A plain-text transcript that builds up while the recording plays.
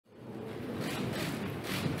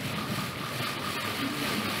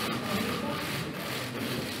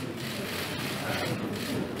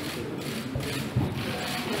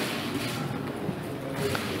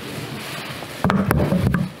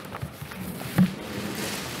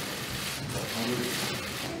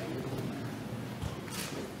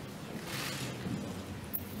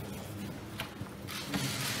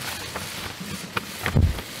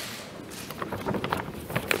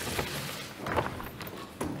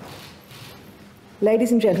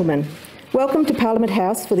Ladies and gentlemen, welcome to Parliament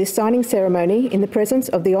House for this signing ceremony in the presence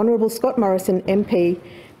of the Honourable Scott Morrison MP,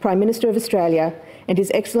 Prime Minister of Australia, and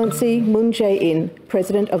His Excellency Moon Jae-in,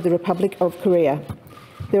 President of the Republic of Korea.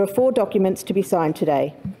 There are 4 documents to be signed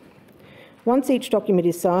today. Once each document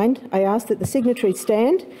is signed, I ask that the signatories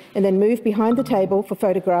stand and then move behind the table for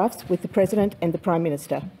photographs with the President and the Prime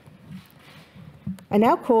Minister. I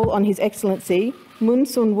now call on His Excellency Moon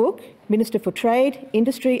Sun-wook, Minister for Trade,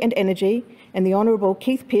 Industry and Energy, and the Honourable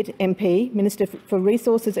Keith Pitt MP, Minister for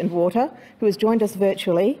Resources and Water, who has joined us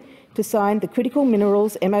virtually, to sign the Critical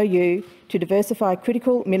Minerals MOU to diversify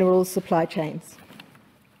critical minerals supply chains.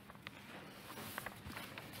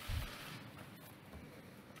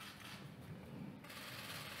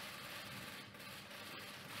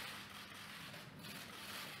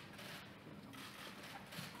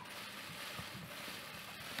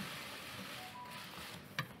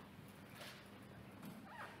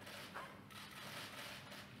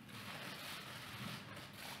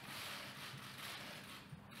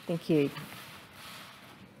 Thank you.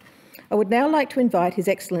 I would now like to invite His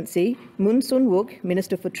Excellency Moon Sun-wook,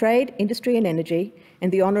 Minister for Trade, Industry and Energy,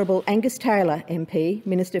 and the Honourable Angus Taylor MP,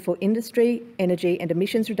 Minister for Industry, Energy and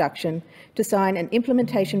Emissions Reduction, to sign an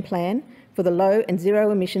implementation plan for the Low and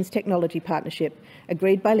Zero Emissions Technology Partnership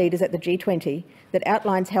agreed by leaders at the G20 that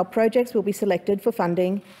outlines how projects will be selected for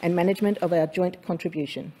funding and management of our joint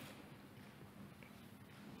contribution.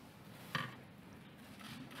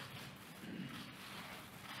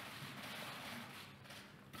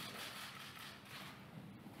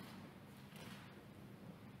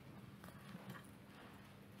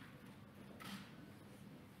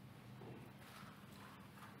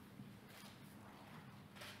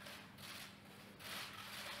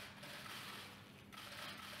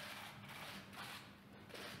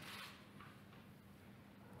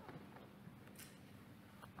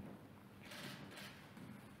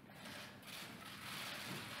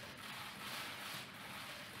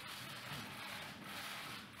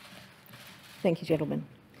 Thank you, gentlemen.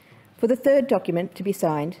 For the 3rd document to be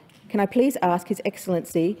signed, can I please ask His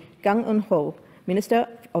Excellency Gung Eun-ho, Minister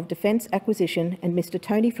of Defence Acquisition, and Mr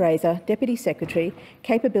Tony Fraser, Deputy Secretary,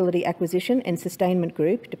 Capability Acquisition and Sustainment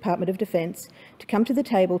Group, Department of Defence, to come to the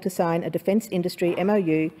table to sign a Defence Industry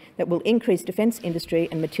MOU that will increase defence industry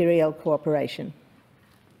and materiel cooperation.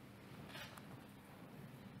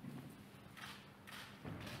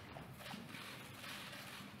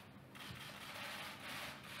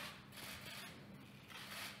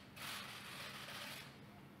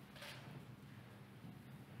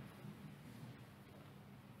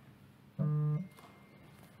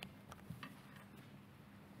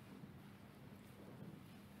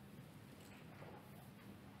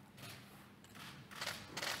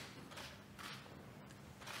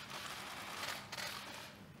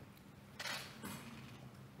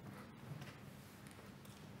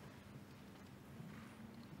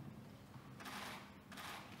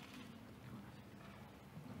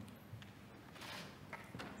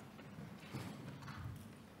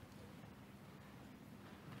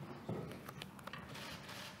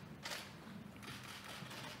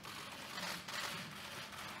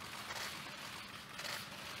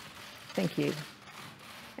 Thank you.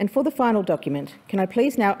 And for the final document, can I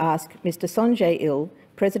please now ask Mr Son Jae-il,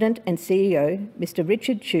 President and CEO, Mr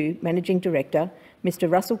Richard Chu, Managing Director,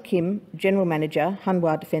 Mr Russell Kim, General Manager,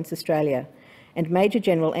 Hanwha Defence Australia, and Major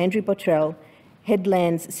General Andrew Bottrell, Head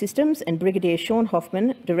Lands Systems, and Brigadier Sean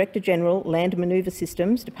Hoffman, Director General, Land Manoeuvre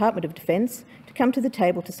Systems, Department of Defence, to come to the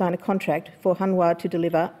table to sign a contract for Hanwha to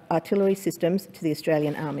deliver artillery systems to the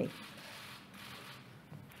Australian Army.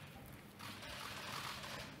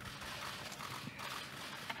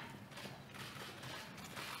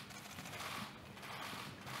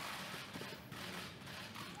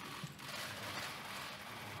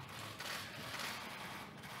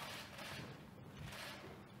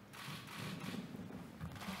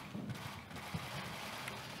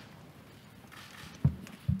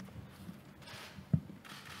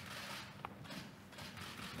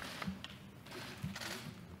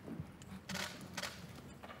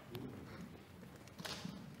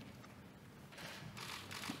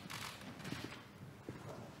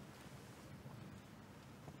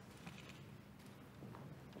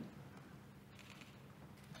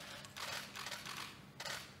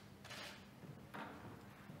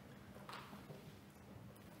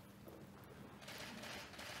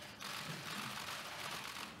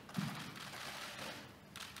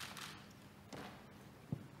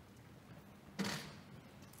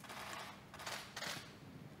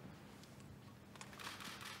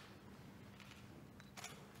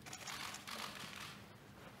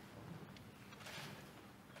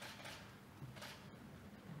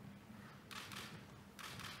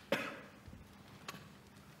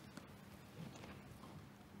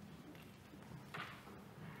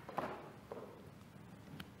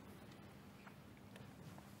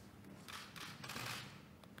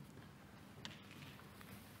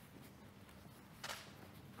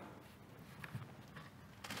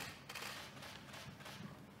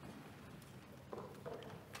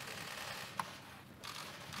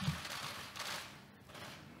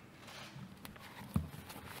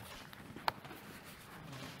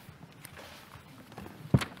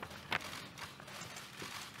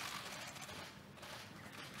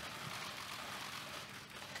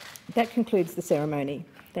 That concludes the ceremony.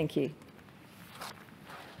 Thank you.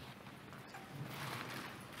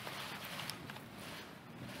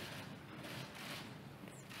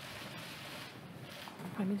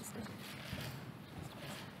 Prime Minister.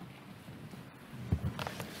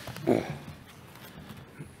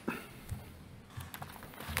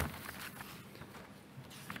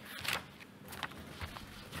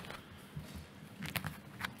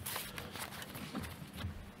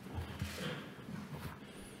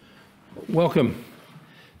 Welcome,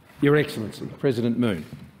 Your Excellency, President Moon.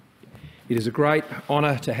 It is a great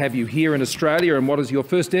honour to have you here in Australia and what is your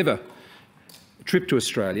first ever trip to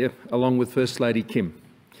Australia, along with First Lady Kim,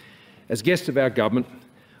 as guest of our government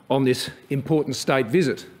on this important state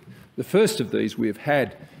visit, the first of these we have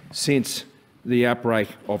had since the outbreak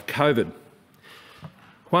of COVID.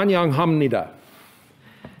 Hwanyanghamnida,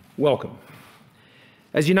 welcome.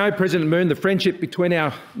 As you know, President Moon, the friendship between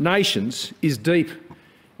our nations is deep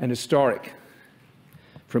and historic.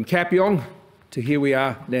 From Kapyong to here we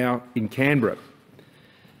are now in Canberra.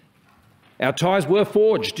 Our ties were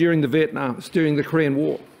forged during the Korean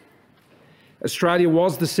War. Australia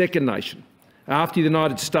was the second nation after the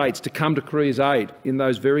United States to come to Korea's aid in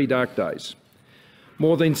those very dark days.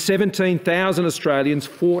 More than 17,000 Australians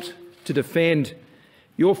fought to defend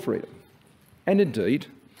your freedom and indeed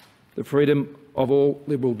the freedom of all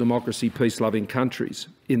liberal democracy, peace-loving countries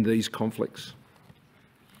in these conflicts.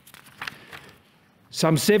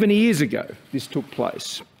 Some 70 years ago this took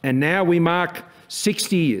place, and now we mark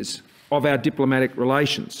 60 years of our diplomatic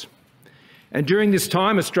relations. And during this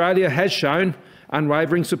time, Australia has shown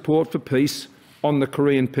unwavering support for peace on the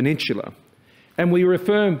Korean Peninsula. And we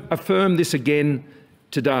affirm this again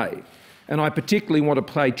today. And I particularly want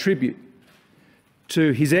to pay tribute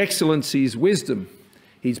to His Excellency's wisdom,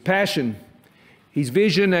 his passion, his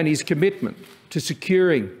vision and his commitment to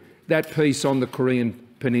securing that peace on the Korean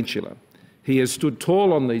Peninsula. He has stood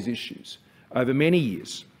tall on these issues over many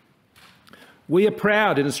years. We are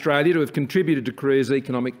proud in Australia to have contributed to Korea's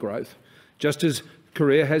economic growth, just as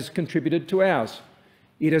Korea has contributed to ours.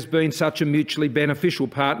 It has been such a mutually beneficial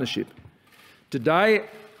partnership. Today,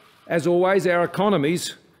 as always, our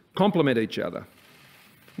economies complement each other.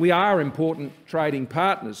 We are important trading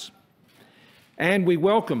partners, and we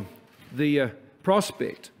welcome the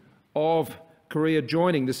prospect of Korea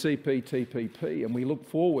joining the CPTPP, and we look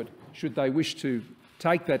forward, should they wish to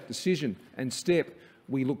take that decision and step,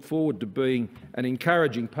 we look forward to being an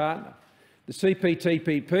encouraging partner. The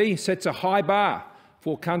CPTPP sets a high bar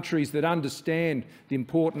for countries that understand the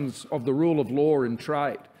importance of the rule of law in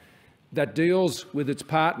trade, that deals with its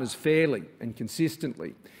partners fairly and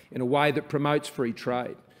consistently in a way that promotes free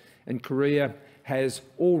trade. And Korea has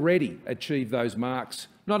already achieved those marks,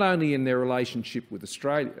 not only in their relationship with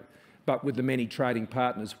Australia, but with the many trading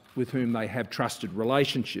partners with whom they have trusted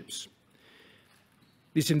relationships.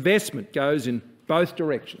 This investment goes in both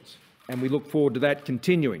directions, and we look forward to that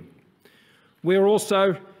continuing. We are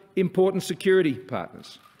also important security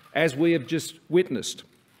partners, as we have just witnessed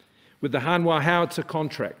with the Hanwha Howitzer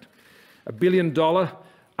contract, a $1 billion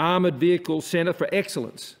armoured vehicle centre for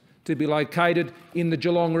excellence to be located in the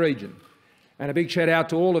Geelong region. And a big shout out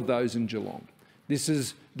to all of those in Geelong. This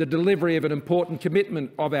is the delivery of an important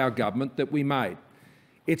commitment of our government that we made.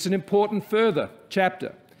 It's an important further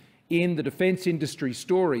chapter in the defence industry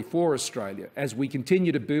story for Australia as we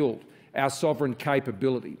continue to build our sovereign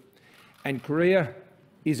capability. And Korea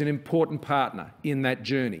is an important partner in that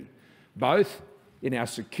journey, both in our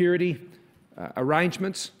security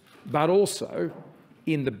arrangements, but also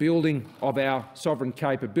in the building of our sovereign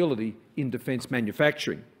capability in defence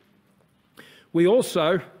manufacturing. We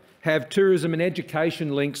also have tourism and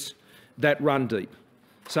education links that run deep.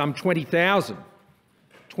 Some 20,000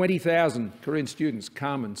 Korean students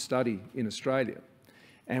come and study in Australia.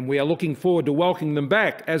 And we are looking forward to welcoming them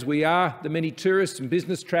back, as we are the many tourists and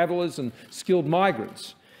business travellers and skilled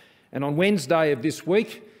migrants. And on Wednesday of this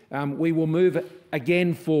week, we will move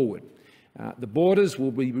again forward. The borders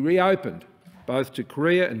will be reopened, both to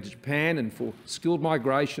Korea and to Japan, and for skilled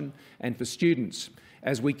migration and for students,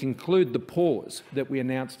 as we conclude the pause that we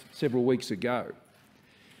announced several weeks ago.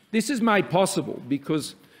 This is made possible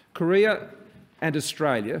because Korea and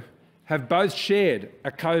Australia have both shared a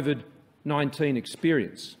COVID-19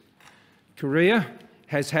 experience. Korea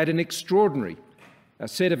has had an extraordinary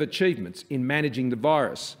set of achievements in managing the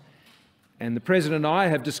virus, and the President and I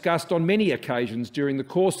have discussed on many occasions during the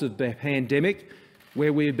course of the pandemic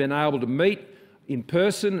where we have been able to meet in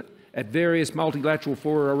person at various multilateral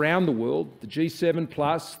fora around the world, the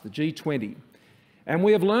G7+, the G20, and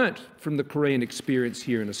we have learnt from the Korean experience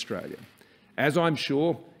here in Australia, as I'm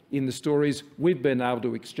sure in the stories we've been able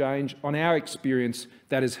to exchange on our experience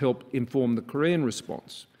that has helped inform the Korean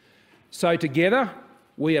response. So together,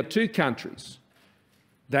 we are two countries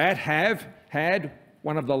that have had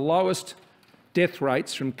one of the lowest death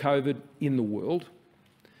rates from COVID in the world.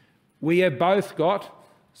 We have both got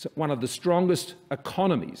one of the strongest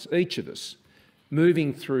economies, each of us,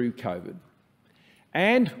 moving through COVID.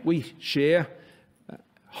 And we share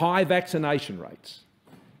high vaccination rates.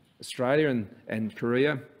 Australia and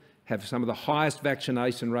Korea have some of the highest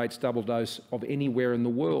vaccination rates, double dose, of anywhere in the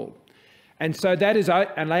world. And so that is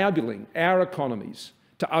enabling our economies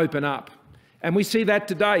to open up. And we see that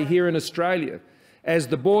today here in Australia as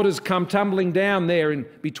the borders come tumbling down there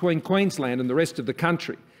between Queensland and the rest of the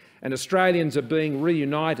country. And Australians are being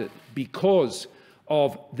reunited because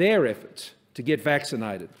of their efforts to get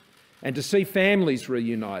vaccinated, and to see families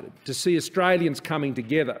reunited, to see Australians coming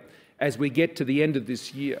together as we get to the end of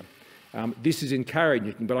this year. This is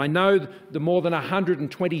encouraging, but I know the more than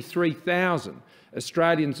 123,000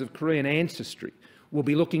 Australians of Korean ancestry will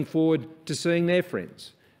be looking forward to seeing their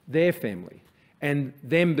friends, their family, and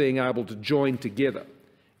them being able to join together.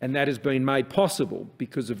 And that has been made possible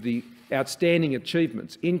because of the outstanding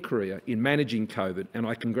achievements in Korea in managing COVID, and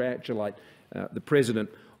I congratulate the President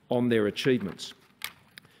on their achievements.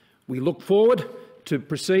 We look forward to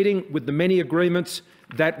proceeding with the many agreements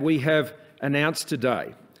that we have announced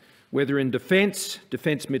today, whether in defence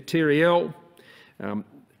materiel,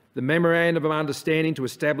 the Memorandum of Understanding to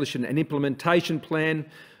establish an implementation plan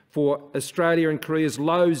for Australia and Korea's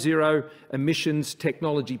low zero emissions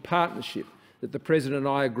technology partnership that the President and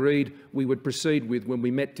I agreed we would proceed with when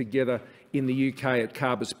we met together in the UK at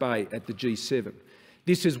Carbis Bay at the G7.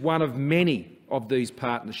 This is one of many of these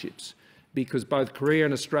partnerships, because both Korea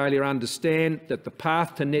and Australia understand that the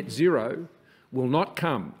path to net zero will not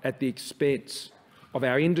come at the expense of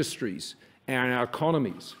our industries and our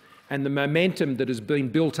economies and the momentum that has been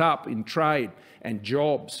built up in trade and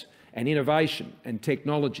jobs and innovation and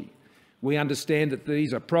technology. We understand that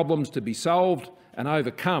these are problems to be solved and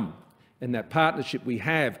overcome, and that partnership we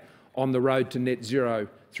have on the road to net zero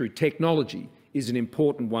through technology is an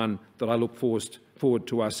important one that I look forward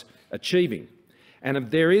to us achieving.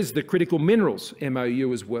 And there is the critical minerals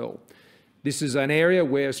MOU as well. This is an area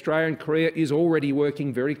where Australia and Korea is already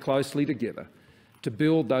working very closely together to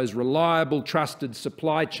build those reliable, trusted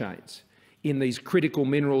supply chains in these critical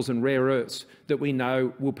minerals and rare earths that we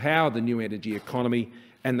know will power the new energy economy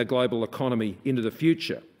and the global economy into the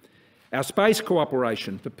future. Our space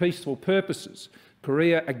cooperation for peaceful purposes,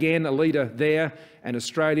 Korea again a leader there, and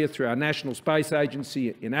Australia through our National Space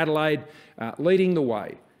Agency in Adelaide leading the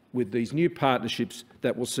way with these new partnerships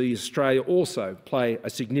that will see Australia also play a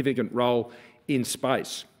significant role in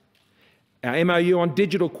space. Our MOU on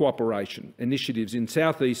digital cooperation initiatives in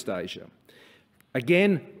Southeast Asia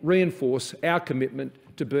again reinforce our commitment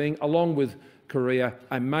to being, along with Korea,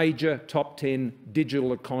 a major top 10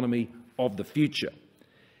 digital economy of the future.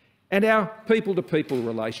 And our people-to-people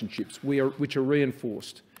relationships, which are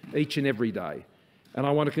reinforced each and every day. And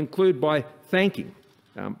I want to conclude by thanking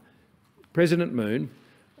President Moon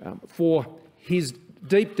for his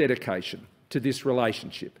deep dedication to this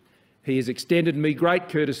relationship. He has extended me great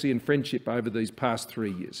courtesy and friendship over these past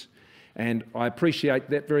 3 years. And I appreciate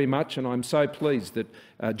that very much, and I'm so pleased that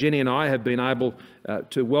Jenny and I have been able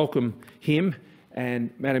to welcome him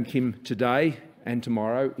and Madam Kim today and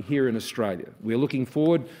tomorrow here in Australia. We're looking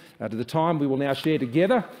forward to the time we will now share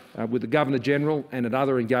together with the Governor-General and at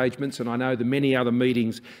other engagements, and I know the many other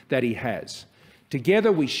meetings that he has.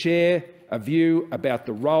 Together we share a view about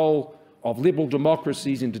the role of liberal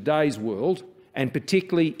democracies in today's world, and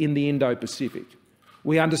particularly in the Indo-Pacific.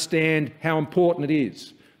 We understand how important it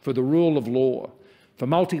is for the rule of law, for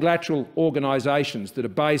multilateral organisations that are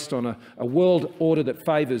based on a world order that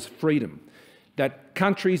favours freedom, that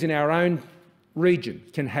countries in our own region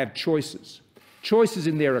can have choices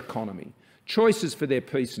in their economy, choices for their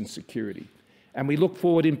peace and security. And we look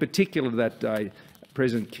forward in particular to that day,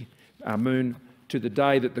 President Moon, to the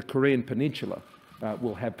day that the Korean Peninsula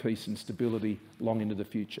will have peace and stability long into the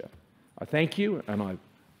future. I thank you, and I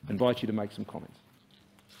invite you to make some comments.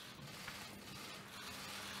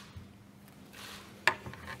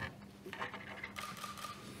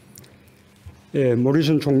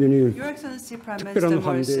 모리슨 총리님, Your Excellency Prime 특별한 Minister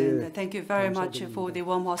Morrison, 환대에 thank you very much for the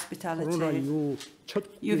warm 코로나 hospitality. 이후 첫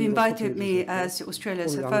You've 일으로 invited me 초청해 as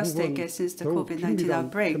Australia's 오늘 first 양국은 take since the 더욱 COVID-19 긴밀한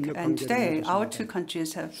outbreak, 협력 and 관계를 today our 맺었습니다. two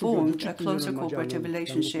countries have 수교 formed a 60주년을 closer cooperative 맞이하는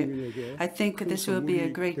relationship. 양국 I think 국민에게 this will be a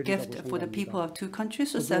큰 great 선물이 gift 되리라고 for the people of two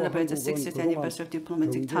countries to 저도 celebrate the 한국은 60th 그동안 anniversary of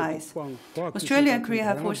diplomatic 경제, ties. 국방, 과학, Australia and 기술 Korea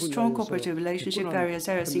have 같은 forged 다양한 strong 분야에서 cooperative relationship in 굳건한 various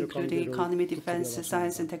areas, 협력 including 관계를 economy, defense, 구축해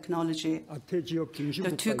science, and 왔습니다. technology. 아태 지역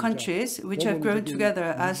The two 중심국가이자 countries, which have grown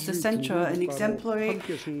together as the central and exemplary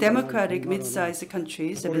democratic mid-sized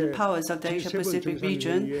countries and been powers of the Asia-Pacific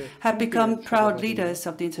region, have become proud leaders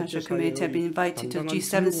of the international community and been invited to the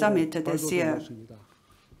G7 summit this year.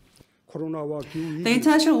 The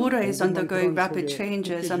international order is undergoing rapid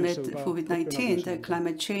changes amid COVID-19, the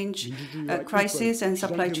climate change crisis, and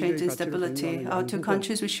supply chain instability. Our two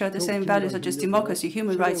countries, which share the same values such as democracy,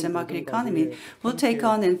 human rights, and market economy, will take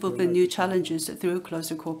on and fulfill new challenges through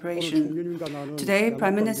closer cooperation. Today,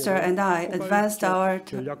 Prime Minister and I advanced our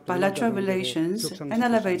bilateral relations and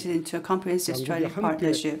elevated into a comprehensive strategic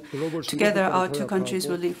partnership. Together, our two countries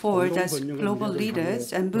will lead forward as global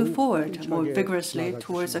leaders and move forward more vigorously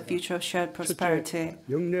towards a future of shared prosperity.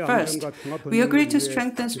 First, we agreed to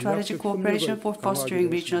strengthen strategic cooperation for fostering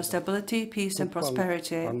regional stability, peace, and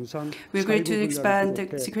prosperity. We agreed to expand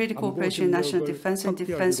security cooperation in national defense and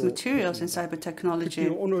defense materials and cyber technology.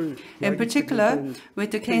 In particular, with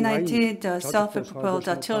the K-19 self-propelled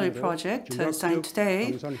artillery project signed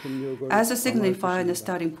today, as a signifier and a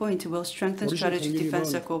starting point, will strengthen strategic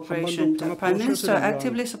defense cooperation. The Prime Minister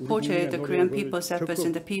actively supported the Korean people's efforts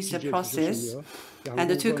in the peace process, and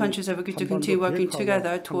the two countries have agreed to continue working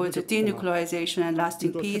together towards denuclearization and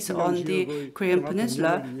lasting peace on the Korean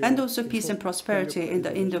Peninsula, and also peace and prosperity in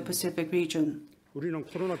the Indo-Pacific region.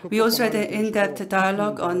 We also had an in-depth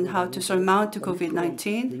dialogue on how to surmount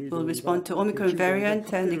COVID-19, will respond to Omicron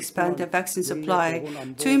variant, and expand the vaccine supply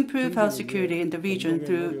to improve health security in the region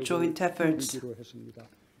through joint efforts.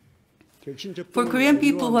 For Korean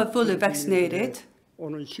people who are fully vaccinated,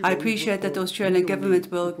 I appreciate that the Australian government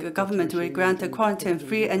will grant a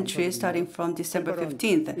quarantine-free entry starting from December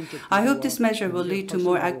 15th. I hope this measure will lead to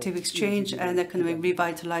more active exchange and economic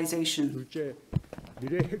revitalization.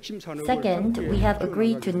 Second, we have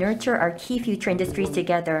agreed to nurture our key future industries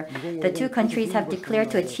together. The two countries have declared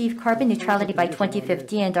to achieve carbon neutrality by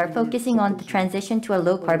 2050 and are focusing on the transition to a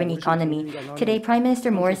low-carbon economy. Today, Prime Minister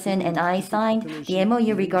Morrison and I signed the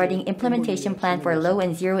MOU regarding implementation plan for a low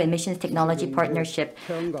and zero emissions technology partnership.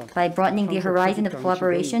 By broadening the horizon of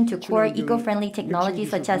collaboration to core eco-friendly technologies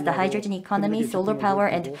such as the hydrogen economy, solar power,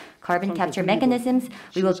 and carbon capture mechanisms,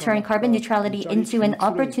 we will turn carbon neutrality into an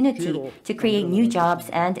opportunity to create new jobs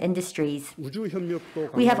and industries.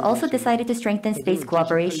 We have also decided to strengthen space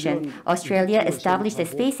cooperation. Australia established a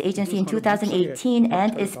space agency in 2018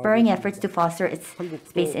 and is spurring efforts to foster its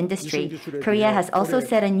space industry. Korea has also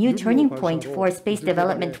set a new turning point for space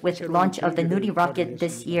development with launch of the Nuri rocket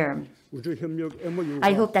this year.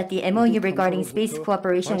 I hope that the MOU regarding space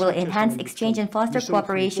cooperation will enhance exchange and foster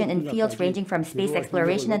cooperation in fields ranging from space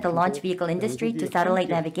exploration and the launch vehicle industry to satellite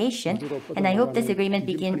navigation, and I hope this agreement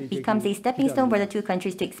becomes a stepping stone for the two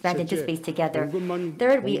countries to expand into space together.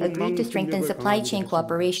 Third, we agreed to strengthen supply chain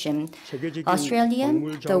cooperation. Australia,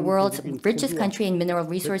 the world's richest country in mineral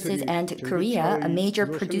resources, and Korea, a major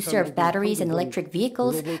producer of batteries and electric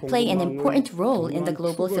vehicles, play an important role in the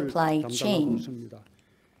global supply chain.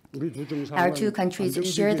 Our two countries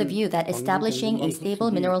share the view that establishing a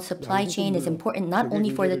stable mineral supply chain is important not only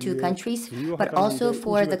for the two countries, but also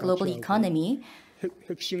for the global economy.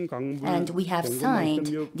 And we have signed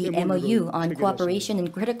the MOU on cooperation in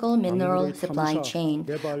critical mineral supply chain.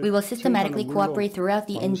 We will systematically cooperate throughout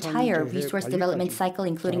the entire resource development cycle,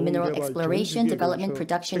 including mineral exploration, development,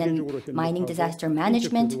 production, and mining disaster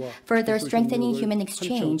management, further strengthening human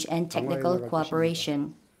exchange and technical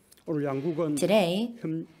cooperation. Today,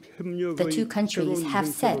 the two countries have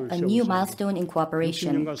set a new milestone in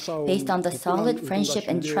cooperation. Based on the solid friendship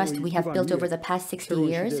and trust we have built over the past 60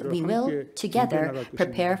 years, we will, together,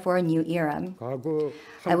 prepare for a new era.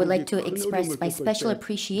 I would like to express my special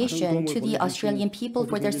appreciation to the Australian people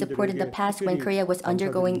for their support in the past when Korea was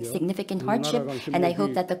undergoing significant hardship, and I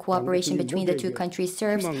hope that the cooperation between the two countries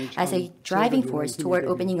serves as a driving force toward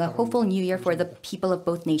opening a hopeful new year for the people of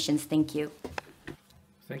both nations. Thank you.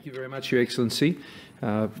 Thank you very much, Your Excellency.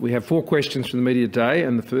 We have 4 questions from the media today,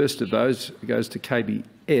 and the first of those goes to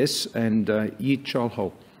KBS and Yi Chol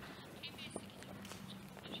Ho.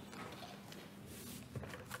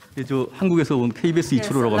 저 한국에서 온 KBS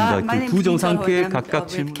이철호라고 My 합니다. name 그 is 두 Lee 정상께 Chul-ho, 각각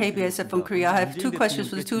with 질문. KBS from Korea. I have two questions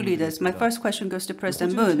for the two leaders. My first question goes to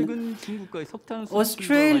President Moon.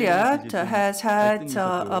 Australia has had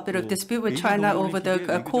a bit of dispute with China over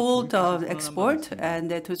the coal export,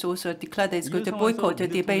 and it was also declared that it's going to boycott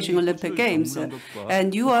the Beijing Olympic Games.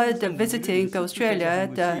 And you are visiting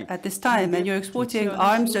Australia at this time, and you're exporting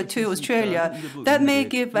arms to Australia. That may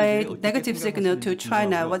give a negative signal to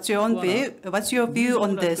China. What's your view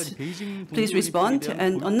on this? Please respond.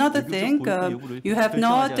 And another thing, you have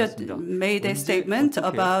not made a statement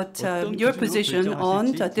about your position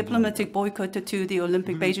on the diplomatic boycott to the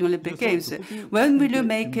Beijing Olympic Games. When will you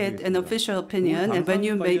make it an official opinion, and when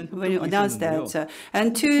you announce that?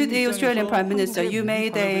 And to the Australian Prime Minister, you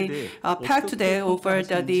made a pact today over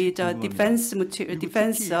the defense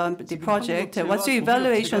the project. What's your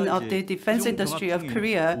evaluation of the defense industry of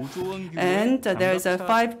Korea? And there's a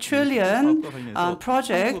 5 trillion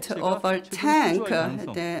project of a tank,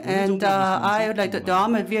 and I would like the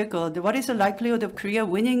armored vehicle. What is the likelihood of Korea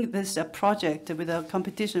winning this project with a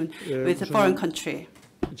competition with a foreign country?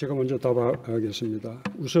 제가 먼저 답하겠습니다.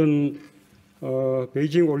 우선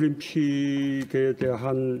베이징 올림픽에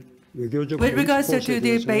대한 외교적 With regards to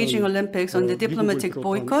the Beijing Olympics on the diplomatic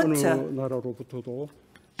boycott, 어느 나라로부터도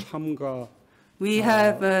참가 we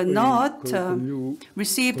have not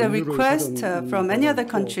received a request from any other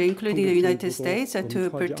country, including the United States, to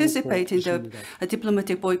participate in the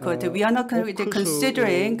diplomatic boycott. We are not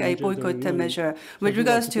considering a boycott measure. With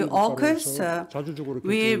regards to AUKUS,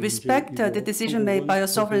 we respect the decision made by a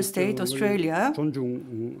sovereign state, Australia,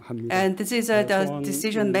 and this is a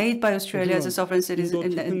decision made by Australia as a sovereign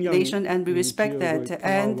nation, and we respect that.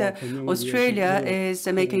 And Australia is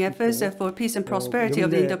making efforts for peace and prosperity of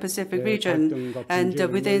the Indo-Pacific region. And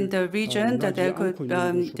within the region,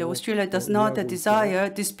 Australia does not desire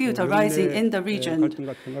dispute arising in the region.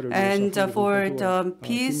 And for the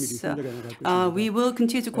peace, we will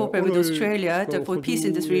continue to cooperate with Australia for peace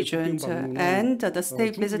in this region. And the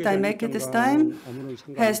state visit I make at this time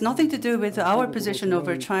has nothing to do with our position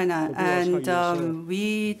over China. And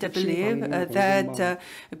we believe that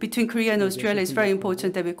between Korea and Australia, it's very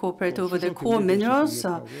important that we cooperate over the core minerals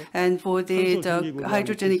and for the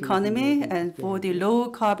hydrogen economy and for the low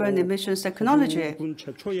carbon emissions technology.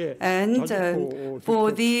 And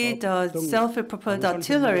for the self-propelled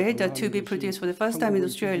artillery to be produced for the first time in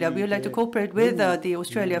Australia, we would like to cooperate with the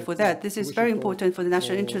Australia for that. This is very important for the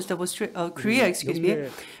national interest of Korea,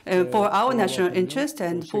 for our national interest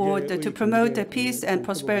and to promote the peace and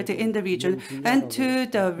prosperity in the region and to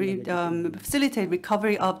facilitate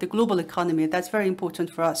recovery of the global economy. That's very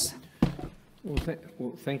important for us.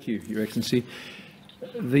 Well, thank you, Your Excellency.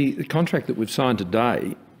 The contract that we've signed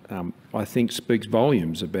today, I think, speaks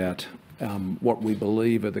volumes about what we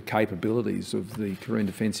believe are the capabilities of the Korean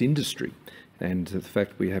defence industry, and the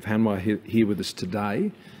fact we have Hanwha here with us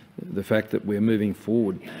today, the fact that we're moving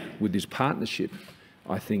forward with this partnership,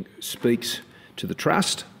 I think, speaks to the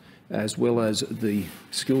trust as well as the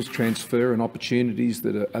skills transfer and opportunities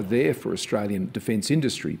that are there for Australian defence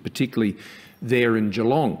industry, particularly there in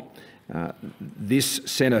Geelong. This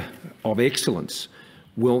centre of excellence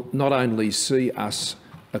will not only see us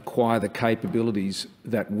acquire the capabilities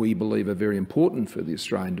that we believe are very important for the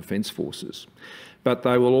Australian Defence Forces, but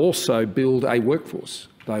they will also build a workforce.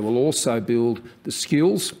 They will also build the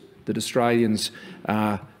skills that Australians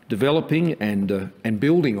are developing and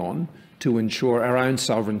building on to ensure our own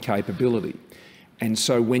sovereign capability. And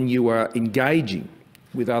so when you are engaging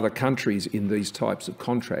with other countries in these types of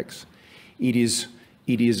contracts, it is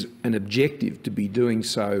an objective to be doing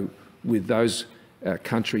so with those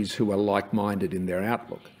countries who are like-minded in their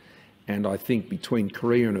outlook. And I think between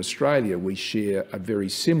Korea and Australia, we share a very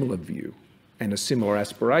similar view and a similar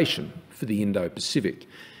aspiration for the Indo-Pacific.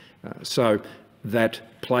 So that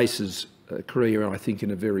places Korea, I think,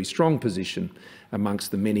 in a very strong position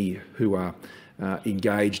amongst the many who are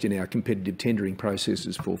engaged in our competitive tendering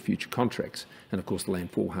processes for future contracts. And of course, the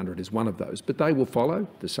Land 400 is one of those. But they will follow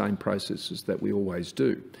the same processes that we always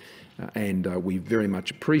do. And we very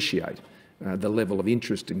much appreciate the level of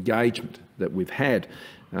interest, engagement that we've had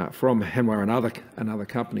from Hanwha and other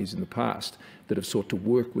companies in the past that have sought to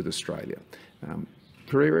work with Australia.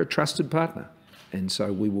 Korea are a trusted partner, and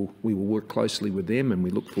so we will work closely with them, and we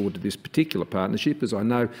look forward to this particular partnership, as I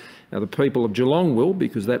know the people of Geelong will,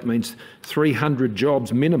 because that means 300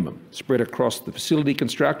 jobs minimum spread across the facility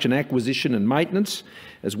construction, acquisition and maintenance,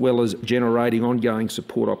 as well as generating ongoing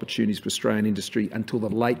support opportunities for Australian industry until the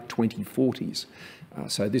late 2040s.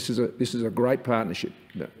 So this is a great partnership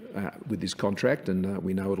with this contract, and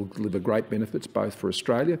we know it will deliver great benefits both for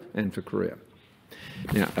Australia and for Korea.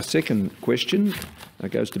 Now, a second question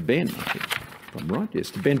goes to Ben, I think, if I'm right. Yes,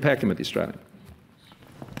 to Ben Packham at The Australian.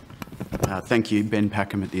 Thank you, Ben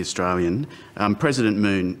Packham at The Australian. President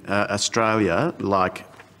Moon, Australia, like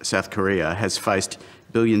South Korea, has faced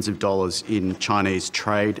billions of dollars in Chinese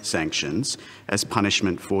trade sanctions as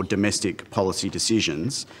punishment for domestic policy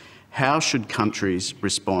decisions. How should countries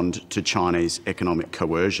respond to Chinese economic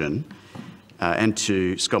coercion? And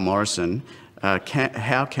to Scott Morrison,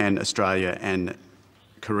 how can Australia and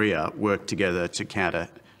Korea work together to counter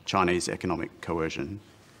Chinese economic coercion?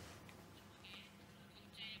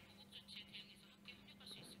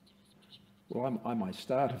 Well, I might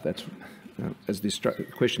start if that's, as this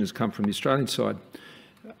question has come from the Australian side.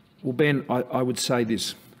 Well, Ben, I would say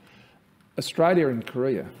this. Australia and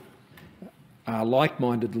Korea are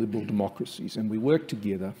like-minded liberal democracies, and we work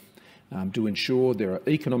together to ensure there are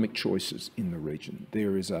economic choices in the region.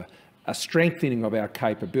 There is a strengthening of our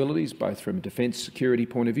capabilities, both from a defence security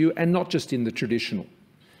point of view, and not just in the traditional,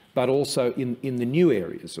 but also in the new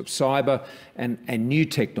areas of cyber and new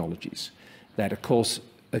technologies. That, of course,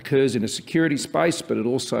 occurs in a security space, but it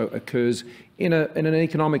also occurs in an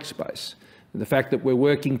economic space. The fact that we're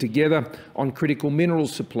working together on critical mineral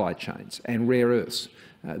supply chains and rare earths.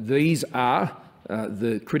 These are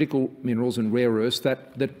the critical minerals and rare earths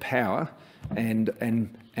that power and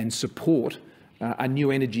support a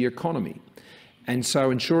new energy economy. And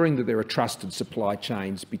so ensuring that there are trusted supply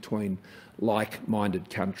chains between like-minded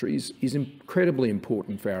countries is incredibly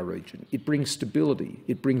important for our region. It brings stability,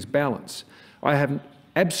 it brings balance. I have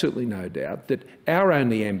absolutely no doubt that our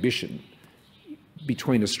only ambition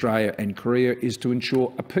between Australia and Korea is to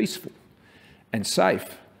ensure a peaceful and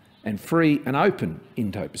safe and free and open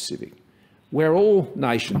Indo-Pacific, where all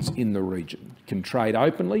nations in the region can trade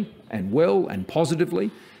openly and well and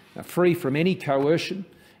positively, free from any coercion,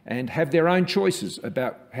 and have their own choices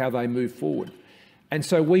about how they move forward. And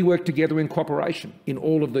so we work together in cooperation in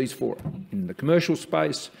all of these fora, in the commercial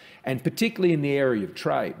space and particularly in the area of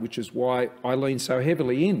trade, which is why I lean so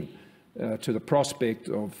heavily in to the prospect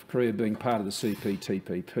of Korea being part of the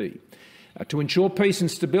CPTPP. To ensure peace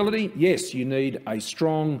and stability, yes, you need a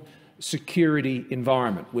strong security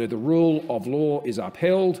environment where the rule of law is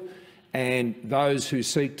upheld and those who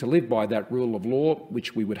seek to live by that rule of law,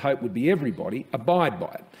 which we would hope would be everybody, abide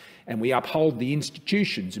by it. And we uphold the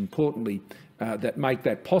institutions, importantly, that make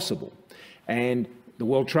that possible. And the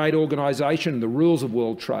World Trade Organisation and the rules of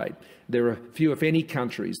world trade, there are few, if any,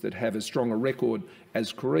 countries that have as strong a record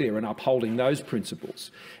as Korea in upholding those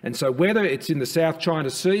principles. And so whether it's in the South China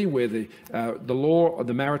Sea, where the law,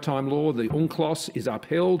 the maritime law, the UNCLOS, is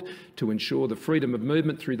upheld to ensure the freedom of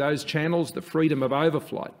movement through those channels, the freedom of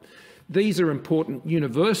overflight, these are important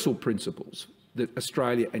universal principles that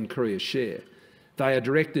Australia and Korea share. They are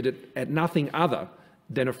directed at nothing other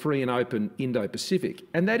than a free and open Indo-Pacific.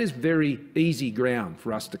 And that is very easy ground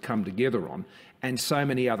for us to come together on, and so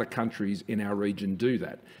many other countries in our region do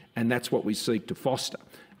that. And that's what we seek to foster,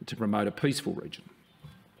 to promote a peaceful region.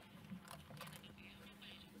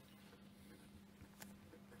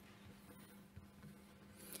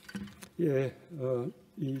 With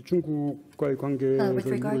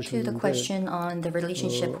regard to the question on the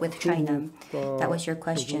relationship with China, that was your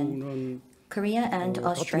question. Korea and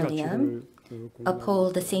Australia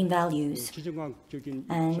uphold the same values,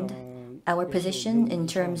 and our position in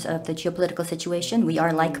terms of the geopolitical situation, we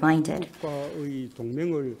are like-minded.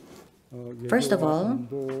 First of all,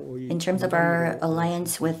 in terms of our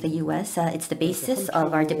alliance with the US, it's the basis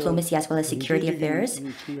of our diplomacy as well as security affairs.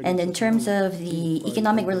 And in terms of the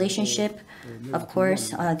economic relationship, of course,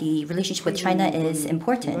 the relationship with China is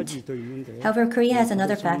important. However, Korea has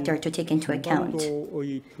another factor to take into account,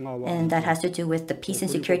 and that has to do with the peace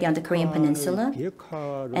and security on the Korean Peninsula,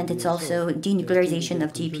 and it's also denuclearization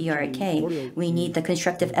of DPRK. We need the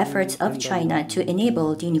constructive efforts of China to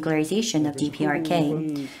enable denuclearization of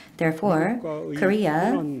DPRK. Therefore,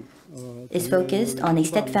 Korea is focused on a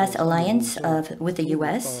steadfast alliance with the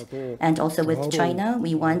US and also with China.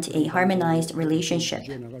 We want a harmonized relationship,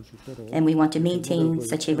 and we want to maintain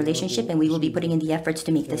such a relationship, and we will be putting in the efforts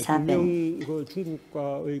to make this happen.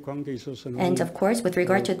 And of course, with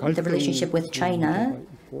regard to the relationship with China,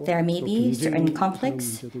 there may be certain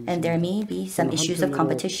conflicts and there may be some issues of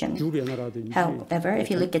competition. However, if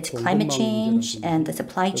you look at climate change and the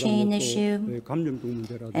supply chain issue,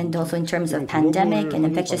 and also in terms of pandemic and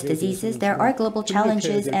infectious diseases, there are global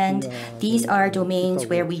challenges, and these are domains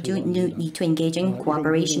where we do need to engage in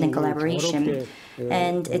cooperation and collaboration.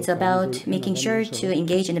 And it's about making sure to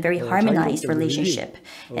engage in a very harmonized relationship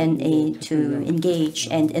and to engage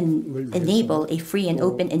and enable a free and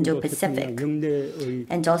open Indo-Pacific.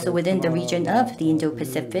 And also within the region of the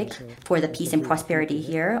Indo-Pacific for the peace and prosperity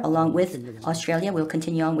here, along with Australia, we'll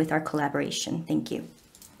continue on with our collaboration. Thank you.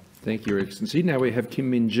 Thank you, Your Excellency. Now we have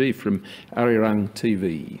Kim Min-ji from Arirang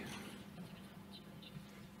TV.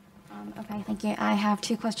 Okay, thank you. I have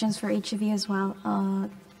two questions for each of you as well.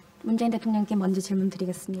 문재인 대통령께 먼저 질문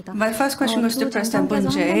드리겠습니다. My first question goes to President Moon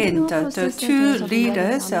Jae-in. The two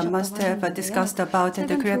leaders must have discussed about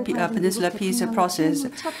the Korean Peninsula peace process.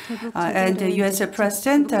 And the U.S.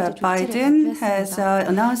 President Biden has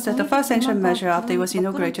announced the first sanction measure after he was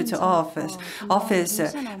inaugurated to office.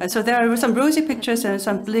 So there are some rosy pictures and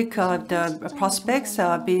some bleak prospects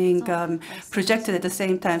being projected at the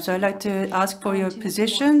same time. So I'd like to ask for your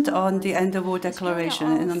position on the end of war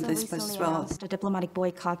declaration and on this as well. A diplomatic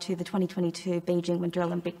boycott to the 2022 Beijing Winter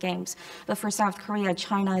Olympic Games. But for South Korea,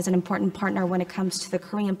 China is an important partner when it comes to the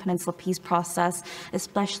Korean Peninsula peace process,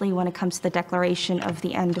 especially when it comes to the declaration of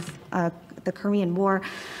the end of the Korean War.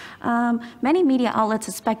 Many media outlets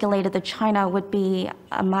have speculated that China would be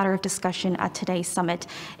a matter of discussion at today's summit.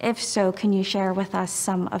 If so, can you share with us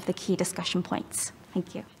some of the key discussion points?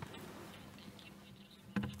 Thank you.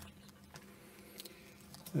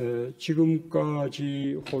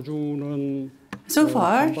 지금까지 호주는 So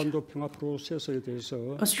far,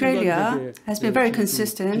 Australia has been very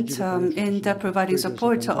consistent in providing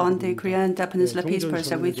support on the Korean Peninsula peace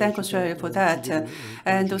process. We thank Australia for that.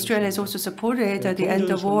 And Australia has also supported the end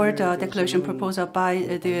of war declaration proposal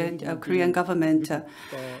by the Korean government.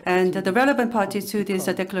 And the relevant parties to this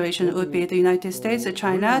declaration would be the United States,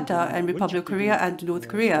 China, and Republic of Korea, and North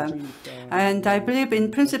Korea. And I believe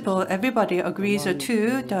in principle everybody agrees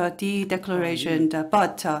to the declaration,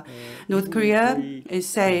 but North Korea is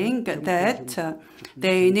saying that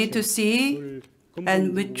they need to see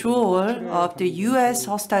and withdrawal of the U.S.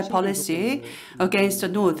 hostile policy against the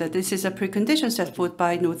North. This is a precondition set forth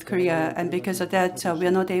by North Korea, and because of that, we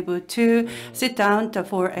are not able to sit down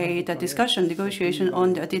for a discussion, negotiation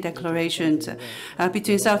on the declarations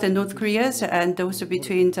between South and North Korea, and also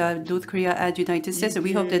between North Korea and United States.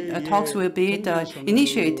 We hope that talks will be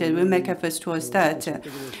initiated. We'll make efforts towards that.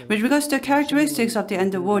 With regards to the characteristics of the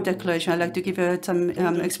end of war declaration, I'd like to give you some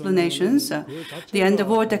explanations. The end of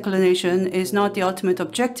war declaration is not the ultimate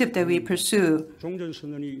objective that we pursue.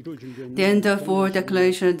 The end of war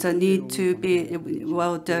declarations need to be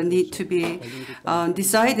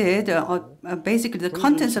decided. Basically, the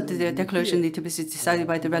contents of the declaration need to be decided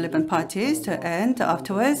by the relevant parties, and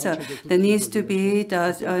afterwards, there needs to be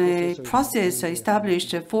the process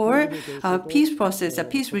established for peace process, a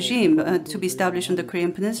peace regime to be established on the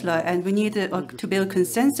Korean Peninsula, and we need to build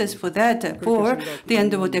consensus for that, for the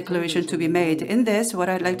end of war declaration to be made. In this, what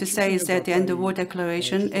I'd like to say is that the end of war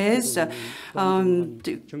declaration is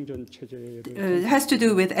has to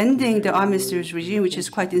do with ending the armistice regime, which is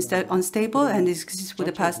quite unstable and exists for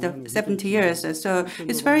the past 70 years. So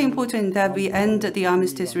it's very important that we end the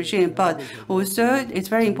armistice regime, but also it's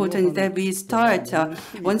very important that we start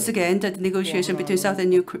once again the negotiation between South and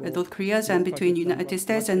North Korea and between United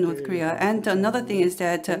States and North Korea. And another thing is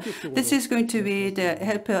that this is going to be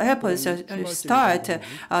help us start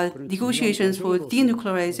negotiations for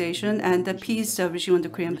denuclearization and the peace regime on the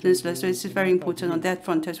Korean Peninsula. So it's very important on that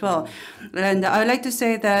front as well. And I would like to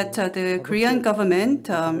say that the Korean government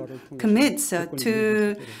commits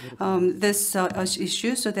to this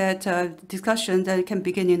issue so that discussion can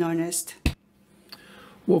begin in earnest.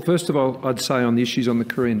 Well, first of all, I'd say on the issues on the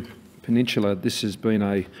Korean Peninsula, this has been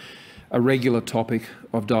a regular topic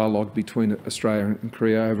of dialogue between Australia and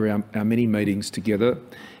Korea over our many meetings together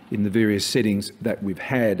in the various settings that we've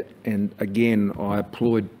had. And again, I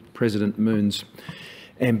applaud President Moon's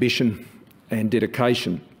ambition and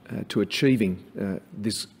dedication to achieving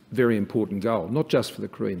this very important goal, not just for the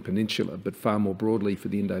Korean Peninsula, but far more broadly for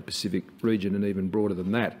the Indo-Pacific region and even broader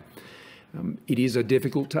than that. It is a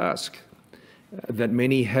difficult task that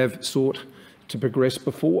many have sought to progress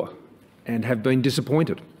before and have been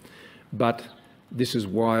disappointed. But this is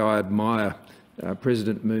why I admire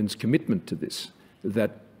President Moon's commitment to this,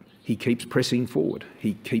 that he keeps pressing forward,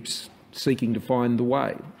 he keeps seeking to find the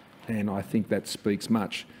way, and I think that speaks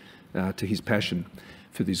much to his passion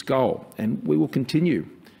for this goal. And we will continue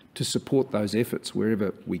to support those efforts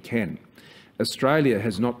wherever we can. Australia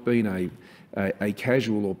has not been a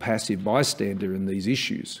casual or passive bystander in these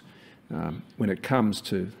issues when it comes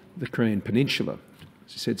to the Korean Peninsula.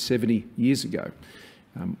 As I said 70 years ago,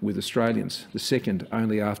 with Australians, the second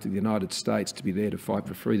only after the United States to be there to fight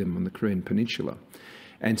for freedom on the Korean Peninsula.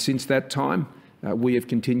 And since that time, we have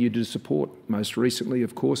continued to support, most recently,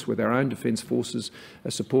 of course, with our own defence forces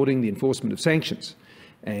supporting the enforcement of sanctions.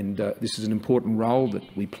 And this is an important role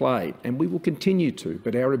that we play, and we will continue to,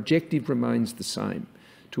 but our objective remains the same,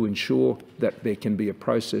 to ensure that there can be a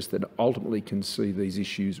process that ultimately can see these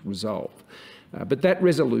issues resolved. But that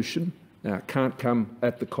resolution can't come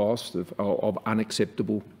at the cost of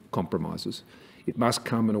unacceptable compromises. It must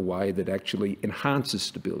come in a way that actually enhances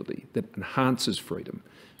stability, that enhances freedom,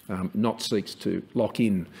 not seeks to lock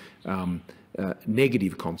in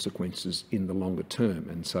negative consequences in the longer term.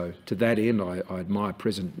 And so to that end, I admire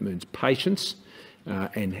President Moon's patience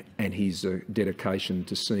and his dedication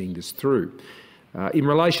to seeing this through. In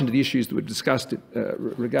relation to the issues that we've discussed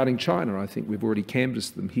regarding China, I think we've already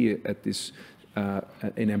canvassed them here at this,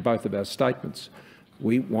 in both of our statements.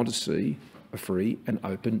 We want to see a free and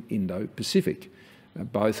open Indo-Pacific.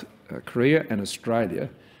 Both Korea and Australia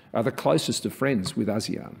are the closest of friends with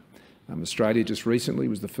ASEAN. Australia just recently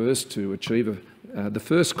was the first to achieve the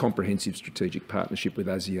first comprehensive strategic partnership with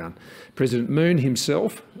ASEAN. President Moon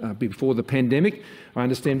himself, before the pandemic, I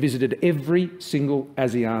understand, visited every single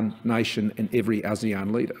ASEAN nation and every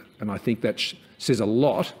ASEAN leader. And I think that says a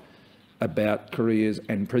lot about Korea's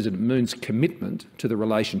and President Moon's commitment to the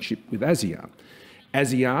relationship with ASEAN.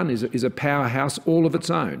 ASEAN is a powerhouse all of its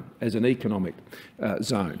own as an economic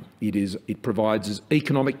zone. It provides us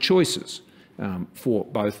economic choices for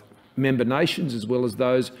both member nations as well as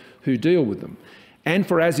those who deal with them. And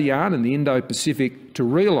for ASEAN and the Indo-Pacific to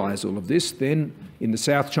realise all of this, then in the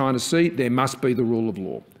South China Sea there must be the rule of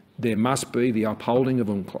law, there must be the upholding of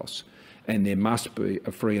UNCLOS, and there must be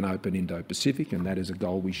a free and open Indo-Pacific, and that is a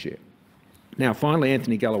goal we share. Now finally,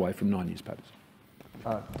 Anthony Galloway from 9 Newspapers.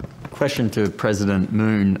 Question to President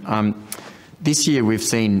Moon. This year we've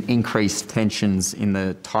seen increased tensions in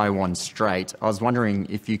the Taiwan Strait. I was wondering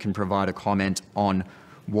if you can provide a comment on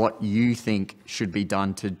what you think should be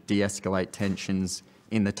done to de-escalate tensions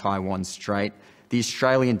in the Taiwan Strait. The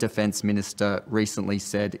Australian Defence Minister recently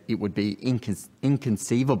said it would be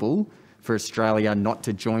inconceivable for Australia not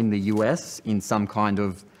to join the US in some kind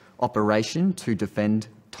of operation to defend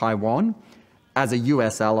Taiwan. As a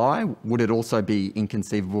US ally, would it also be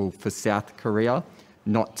inconceivable for South Korea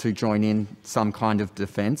not to join in some kind of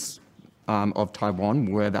defence of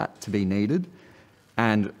Taiwan were that to be needed?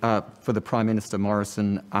 And for the Prime Minister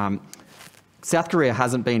Morrison, South Korea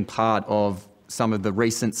hasn't been part of some of the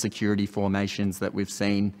recent security formations that we've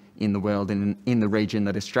seen in the world and in the region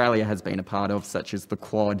that Australia has been a part of, such as the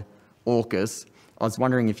Quad, AUKUS. I was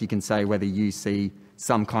wondering if you can say whether you see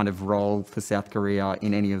some kind of role for South Korea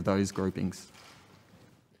in any of those groupings.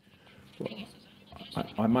 Well,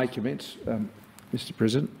 I may commence, Mr.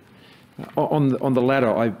 President. On the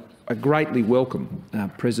latter, I greatly welcome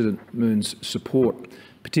President Moon's support,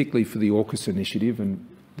 particularly for the AUKUS initiative, and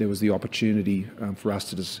there was the opportunity for us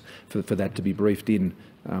to for that to be briefed in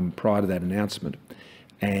prior to that announcement.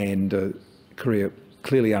 And Korea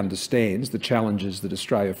clearly understands the challenges that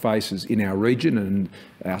Australia faces in our region and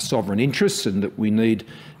our sovereign interests, and that we need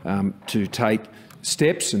to take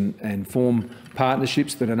steps and form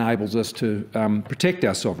partnerships that enables us to protect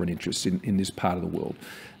our sovereign interests in this part of the world.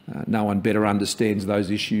 No one better understands those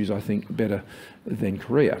issues, I think, better than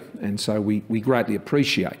Korea. And so we greatly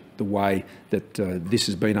appreciate the way that this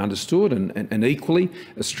has been understood, and equally,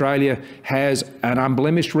 Australia has an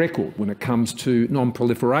unblemished record when it comes to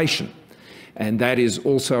non-proliferation. And that is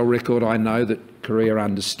also a record I know that Korea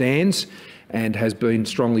understands and has been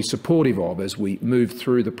strongly supportive of as we move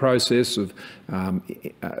through the process of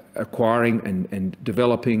acquiring and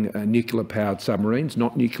developing nuclear-powered submarines,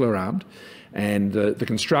 not nuclear-armed, and the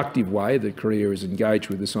constructive way that Korea is engaged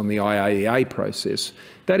with us on the IAEA process.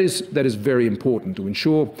 That is very important to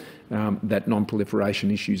ensure that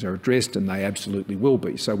non-proliferation issues are addressed, and they absolutely will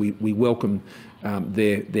be. So we welcome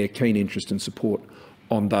their keen interest and support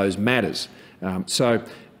on those matters. So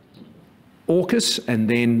AUKUS and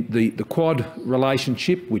then the Quad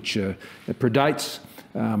relationship, which predates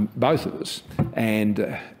both of us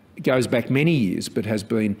and goes back many years, but has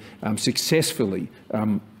been successfully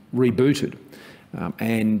rebooted.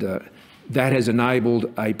 That has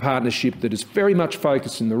enabled a partnership that is very much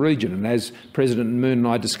focused in the region. And as President Moon and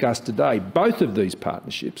I discussed today, both of these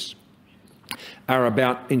partnerships are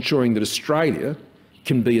about ensuring that Australia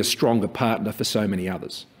can be a stronger partner for so many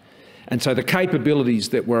others. And so the capabilities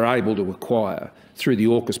that we're able to acquire through the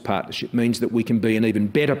AUKUS partnership means that we can be an even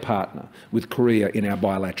better partner with Korea in our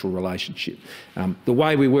bilateral relationship. The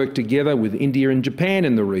way we work together with India and Japan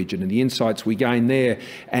in the region, and the insights we gain there,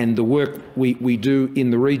 and the work we do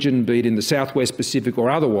in the region, be it in the Southwest Pacific or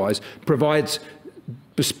otherwise, provides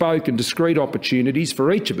bespoke and discrete opportunities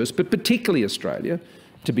for each of us, but particularly Australia,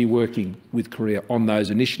 to be working with Korea on those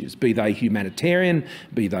initiatives, be they humanitarian,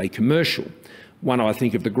 be they commercial. One, I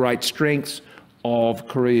think, of the great strengths of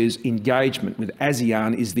Korea's engagement with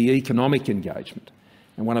ASEAN is the economic engagement.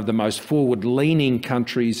 And one of the most forward-leaning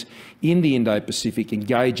countries in the Indo-Pacific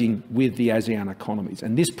engaging with the ASEAN economies.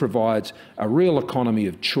 And this provides a real economy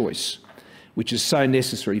of choice, which is so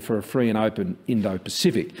necessary for a free and open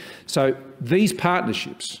Indo-Pacific. So these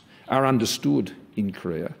partnerships are understood in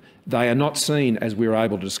Korea. They are not seen, as we were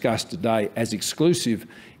able to discuss today, as exclusive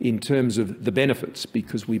in terms of the benefits,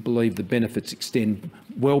 because we believe the benefits extend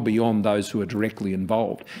well beyond those who are directly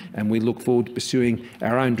involved. And we look forward to pursuing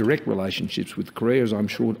our own direct relationships with Korea, as I'm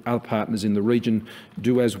sure other partners in the region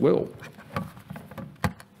do as well.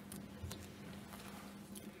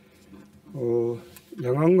 So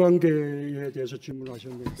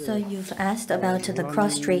you've asked about the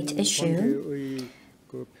cross-strait issue.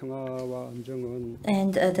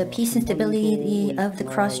 And the peace and stability of the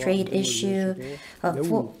cross-strait issue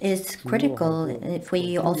is critical if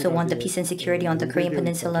we also want the peace and security on the Korean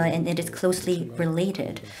Peninsula, and it is closely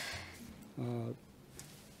related.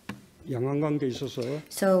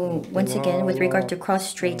 So once again, with regard to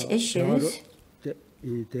cross-strait issues,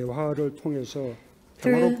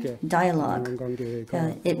 through dialogue,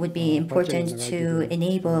 it would be important to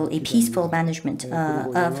enable a peaceful management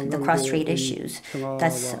of the cross-strait issues.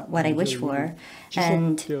 That's what I wish for.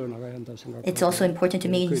 And it's also important to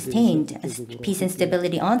maintain peace and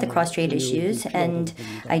stability on the cross-strait issues. And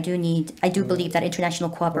I do believe that international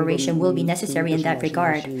cooperation will be necessary in that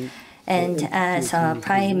regard. And as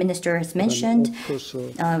Prime Minister has mentioned,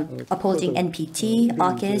 upholding NPT,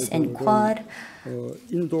 AUKUS, and Quad,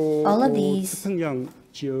 all of these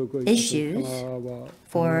issues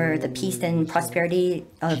for the peace and prosperity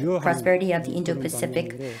of the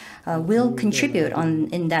Indo-Pacific will contribute on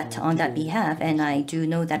that behalf, and I do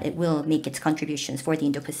know that it will make its contributions for the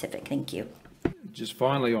Indo-Pacific. Thank you. Just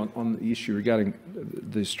finally, on the issue regarding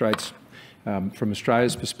the Straits, from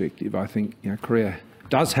Australia's perspective, I think Korea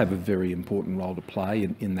does have a very important role to play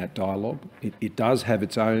in that dialogue. It does have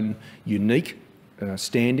its own unique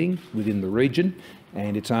standing within the region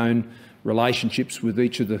and its own relationships with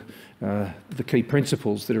each of the key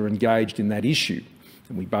principles that are engaged in that issue.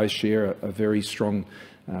 And we both share a very strong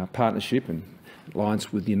partnership and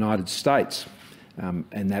alliance with the United States,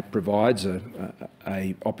 and that provides an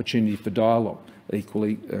opportunity for dialogue.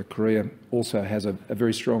 Equally, Korea also has a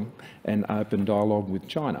very strong and open dialogue with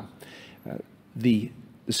China. The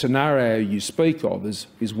scenario you speak of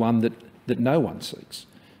is one that no one seeks,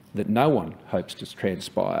 that no one hopes to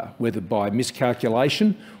transpire, whether by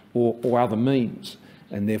miscalculation or other means.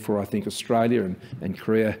 And therefore I think Australia and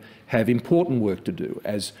Korea have important work to do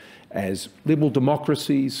as liberal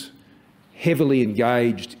democracies heavily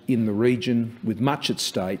engaged in the region with much at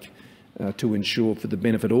stake to ensure, for the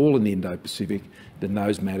benefit of all in the Indo-Pacific, that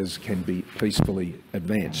those matters can be peacefully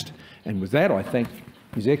advanced. And with that, I thank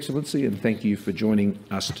His Excellency and thank you for joining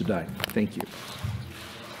us today. Thank you.